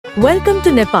Welcome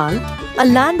to Nepal, a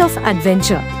land of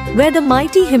adventure, where the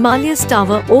mighty Himalayas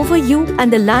tower over you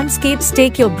and the landscapes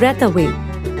take your breath away.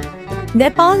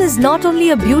 Nepal is not only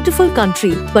a beautiful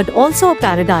country but also a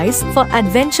paradise for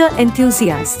adventure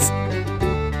enthusiasts.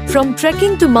 From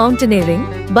trekking to mountaineering,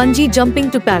 bungee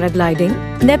jumping to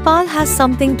paragliding, Nepal has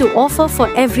something to offer for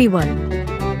everyone.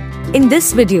 In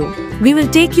this video, we will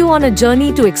take you on a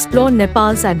journey to explore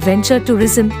Nepal's adventure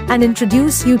tourism and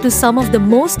introduce you to some of the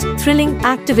most thrilling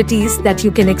activities that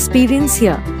you can experience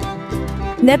here.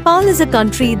 Nepal is a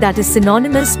country that is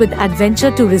synonymous with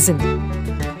adventure tourism.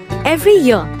 Every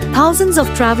year, thousands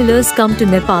of travelers come to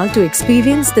Nepal to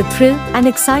experience the thrill and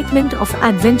excitement of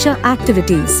adventure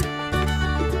activities.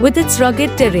 With its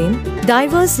rugged terrain,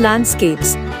 diverse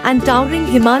landscapes, and towering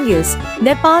Himalayas,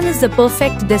 Nepal is the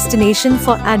perfect destination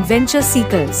for adventure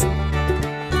seekers.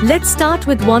 Let's start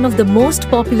with one of the most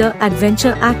popular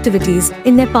adventure activities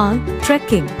in Nepal,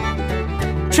 trekking.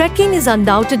 Trekking is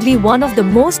undoubtedly one of the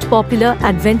most popular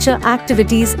adventure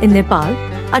activities in Nepal,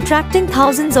 attracting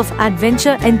thousands of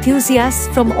adventure enthusiasts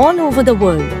from all over the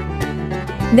world.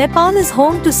 Nepal is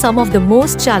home to some of the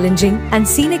most challenging and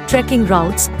scenic trekking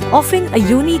routes, offering a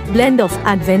unique blend of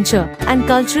adventure and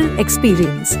cultural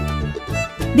experience.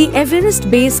 The Everest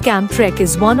Base Camp Trek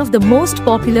is one of the most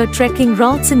popular trekking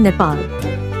routes in Nepal.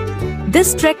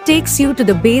 This trek takes you to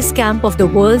the base camp of the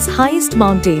world's highest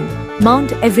mountain,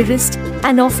 Mount Everest,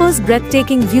 and offers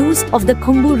breathtaking views of the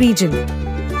Khumbu region.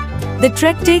 The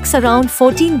trek takes around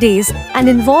 14 days and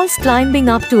involves climbing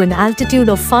up to an altitude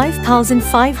of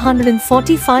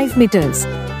 5,545 meters.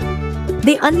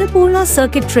 The Annapurna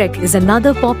Circuit Trek is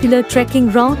another popular trekking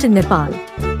route in Nepal.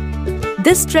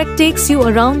 This trek takes you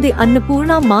around the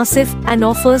Annapurna Massif and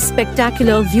offers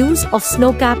spectacular views of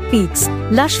snow-capped peaks,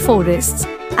 lush forests,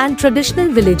 and traditional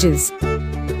villages.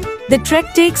 The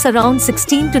trek takes around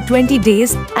 16 to 20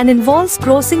 days and involves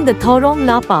crossing the Thorong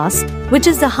La Pass, which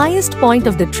is the highest point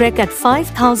of the trek at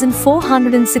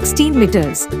 5,416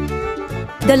 meters.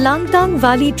 The Langtang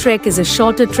Valley Trek is a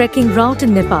shorter trekking route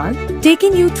in Nepal,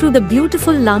 taking you through the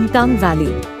beautiful Langtang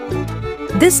Valley.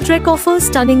 This trek offers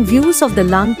stunning views of the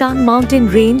Langtang mountain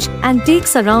range and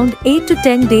takes around 8 to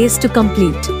 10 days to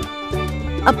complete.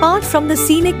 Apart from the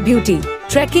scenic beauty,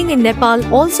 trekking in Nepal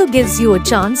also gives you a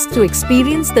chance to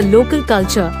experience the local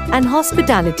culture and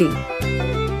hospitality.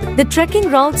 The trekking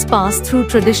routes pass through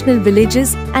traditional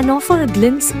villages and offer a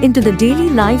glimpse into the daily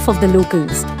life of the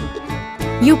locals.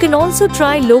 You can also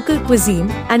try local cuisine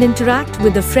and interact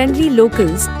with the friendly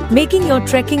locals, making your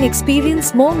trekking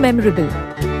experience more memorable.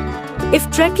 If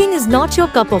trekking is not your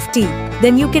cup of tea,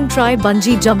 then you can try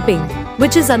bungee jumping,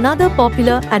 which is another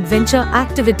popular adventure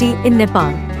activity in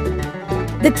Nepal.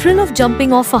 The thrill of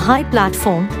jumping off a high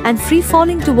platform and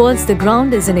free-falling towards the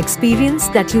ground is an experience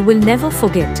that you will never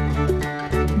forget.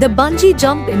 The bungee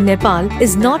jump in Nepal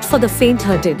is not for the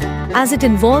faint-hearted, as it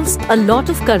involves a lot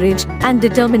of courage and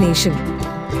determination.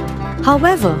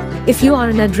 However, if you are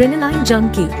an adrenaline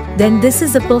junkie, then this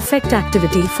is a perfect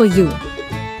activity for you.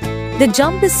 The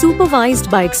jump is supervised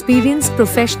by experienced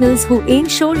professionals who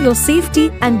ensure your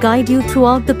safety and guide you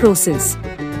throughout the process.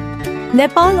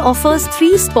 Nepal offers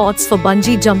 3 spots for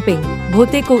bungee jumping: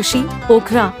 Bhotekoshi,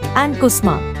 Pokhara, and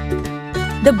Kusma.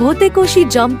 The Bhotekoshi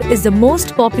jump is the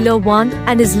most popular one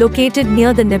and is located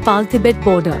near the Nepal-Tibet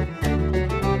border.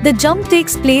 The jump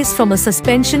takes place from a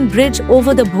suspension bridge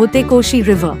over the Bhotekoshi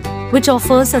River, which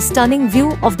offers a stunning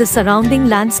view of the surrounding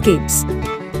landscapes.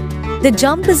 The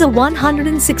jump is a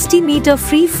 160-meter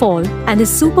free fall and is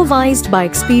supervised by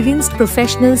experienced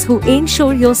professionals who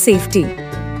ensure your safety.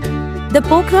 The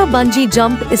Pokhara bungee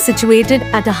jump is situated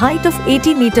at a height of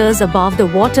 80 meters above the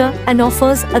water and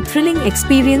offers a thrilling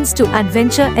experience to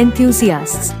adventure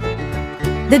enthusiasts.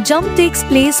 The jump takes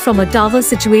place from a tower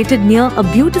situated near a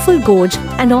beautiful gorge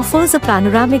and offers a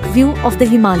panoramic view of the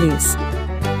Himalayas.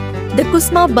 The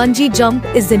Kusma bungee jump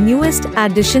is the newest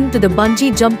addition to the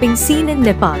bungee jumping scene in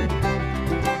Nepal.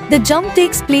 The jump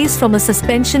takes place from a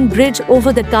suspension bridge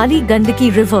over the Kali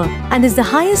Gandaki River and is the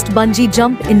highest bungee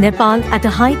jump in Nepal at a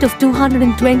height of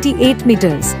 228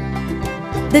 meters.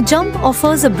 The jump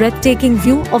offers a breathtaking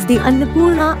view of the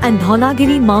Annapurna and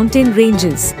Dhaulagiri mountain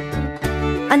ranges.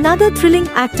 Another thrilling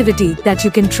activity that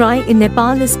you can try in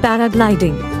Nepal is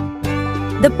paragliding.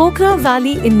 The Pokhara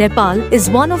Valley in Nepal is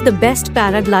one of the best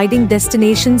paragliding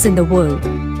destinations in the world.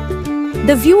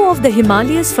 The view of the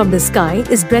Himalayas from the sky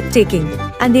is breathtaking,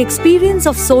 and the experience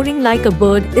of soaring like a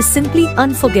bird is simply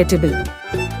unforgettable.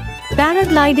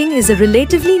 Paragliding is a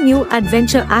relatively new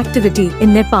adventure activity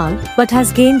in Nepal but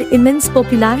has gained immense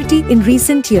popularity in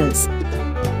recent years.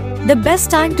 The best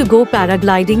time to go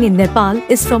paragliding in Nepal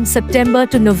is from September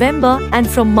to November and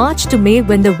from March to May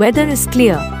when the weather is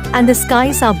clear and the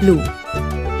skies are blue.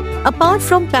 Apart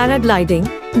from paragliding,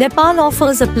 Nepal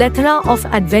offers a plethora of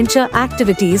adventure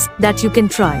activities that you can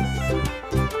try.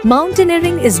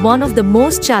 Mountaineering is one of the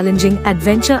most challenging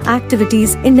adventure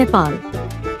activities in Nepal.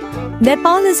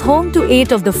 Nepal is home to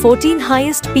 8 of the 14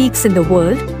 highest peaks in the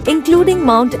world, including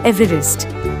Mount Everest.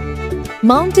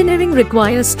 Mountaineering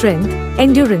requires strength,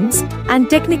 endurance, and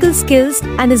technical skills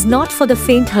and is not for the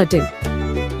faint-hearted.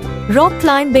 Rock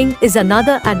climbing is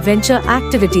another adventure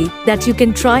activity that you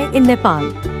can try in Nepal.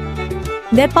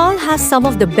 Nepal has some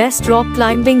of the best rock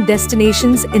climbing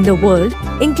destinations in the world,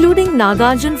 including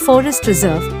Nagarjun Forest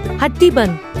Reserve,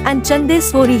 Hattiban, and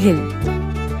Chandeswari Hill.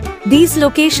 These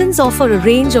locations offer a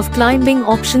range of climbing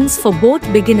options for both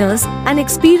beginners and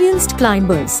experienced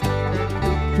climbers.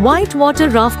 Whitewater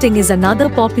rafting is another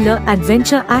popular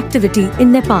adventure activity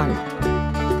in Nepal.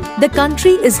 The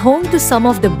country is home to some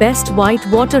of the best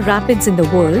whitewater rapids in the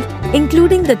world,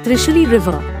 including the Trishuli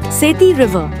River, Seti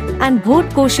River, and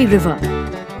Bhodkoshi River.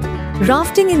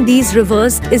 Rafting in these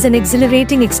rivers is an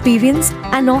exhilarating experience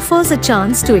and offers a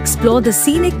chance to explore the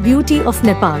scenic beauty of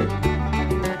Nepal.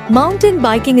 Mountain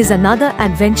biking is another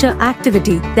adventure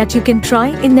activity that you can try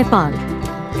in Nepal.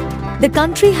 The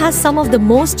country has some of the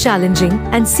most challenging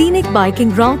and scenic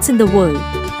biking routes in the world.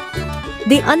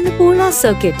 The Annapurna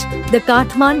Circuit, the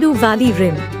Kathmandu Valley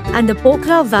Rim, and the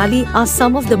Pokhara Valley are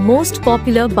some of the most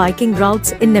popular biking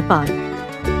routes in Nepal.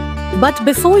 But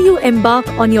before you embark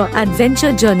on your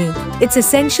adventure journey, it's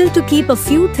essential to keep a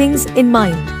few things in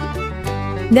mind.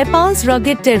 Nepal's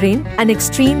rugged terrain and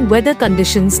extreme weather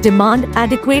conditions demand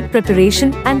adequate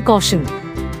preparation and caution.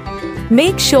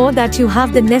 Make sure that you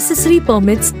have the necessary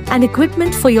permits and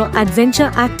equipment for your adventure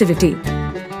activity.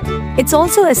 It's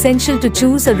also essential to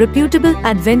choose a reputable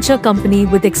adventure company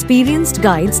with experienced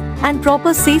guides and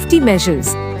proper safety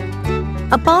measures.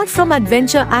 Apart from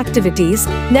adventure activities,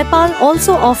 Nepal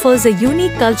also offers a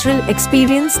unique cultural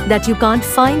experience that you can't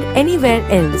find anywhere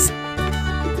else.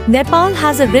 Nepal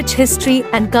has a rich history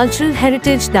and cultural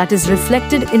heritage that is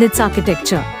reflected in its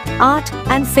architecture, art,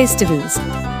 and festivals.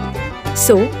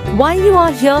 So, while you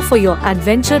are here for your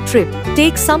adventure trip,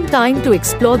 take some time to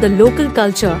explore the local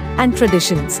culture and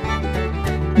traditions.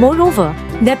 Moreover,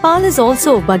 Nepal is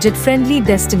also a budget-friendly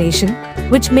destination,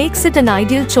 which makes it an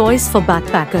ideal choice for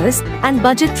backpackers and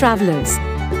budget travelers.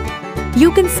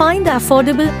 You can find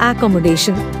affordable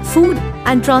accommodation, food,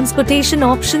 and transportation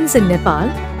options in Nepal,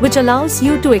 which allows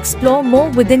you to explore more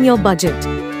within your budget.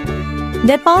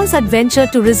 Nepal's adventure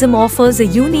tourism offers a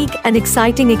unique and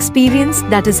exciting experience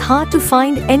that is hard to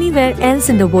find anywhere else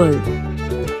in the world.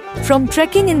 From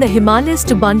trekking in the Himalayas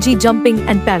to bungee jumping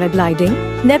and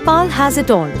paragliding, Nepal has it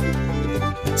all.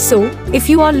 So, if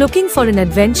you are looking for an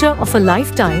adventure of a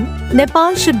lifetime,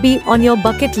 Nepal should be on your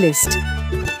bucket list.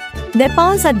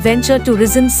 Nepal's adventure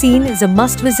tourism scene is a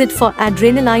must-visit for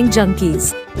adrenaline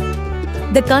junkies.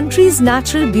 The country's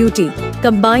natural beauty,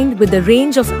 combined with the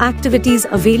range of activities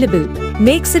available,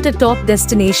 makes it a top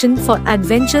destination for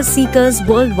adventure seekers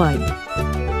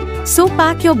worldwide. So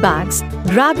pack your bags,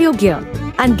 grab your gear,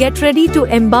 and get ready to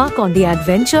embark on the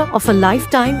adventure of a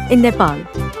lifetime in Nepal.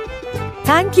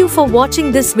 Thank you for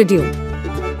watching this video.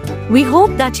 We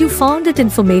hope that you found it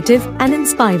informative and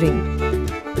inspiring.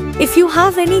 If you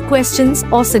have any questions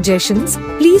or suggestions,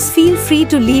 please feel free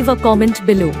to leave a comment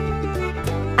below.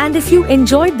 And if you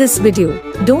enjoyed this video,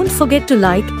 don't forget to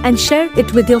like and share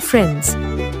it with your friends.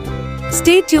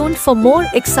 Stay tuned for more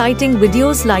exciting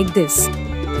videos like this.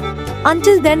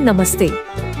 Until then, namaste.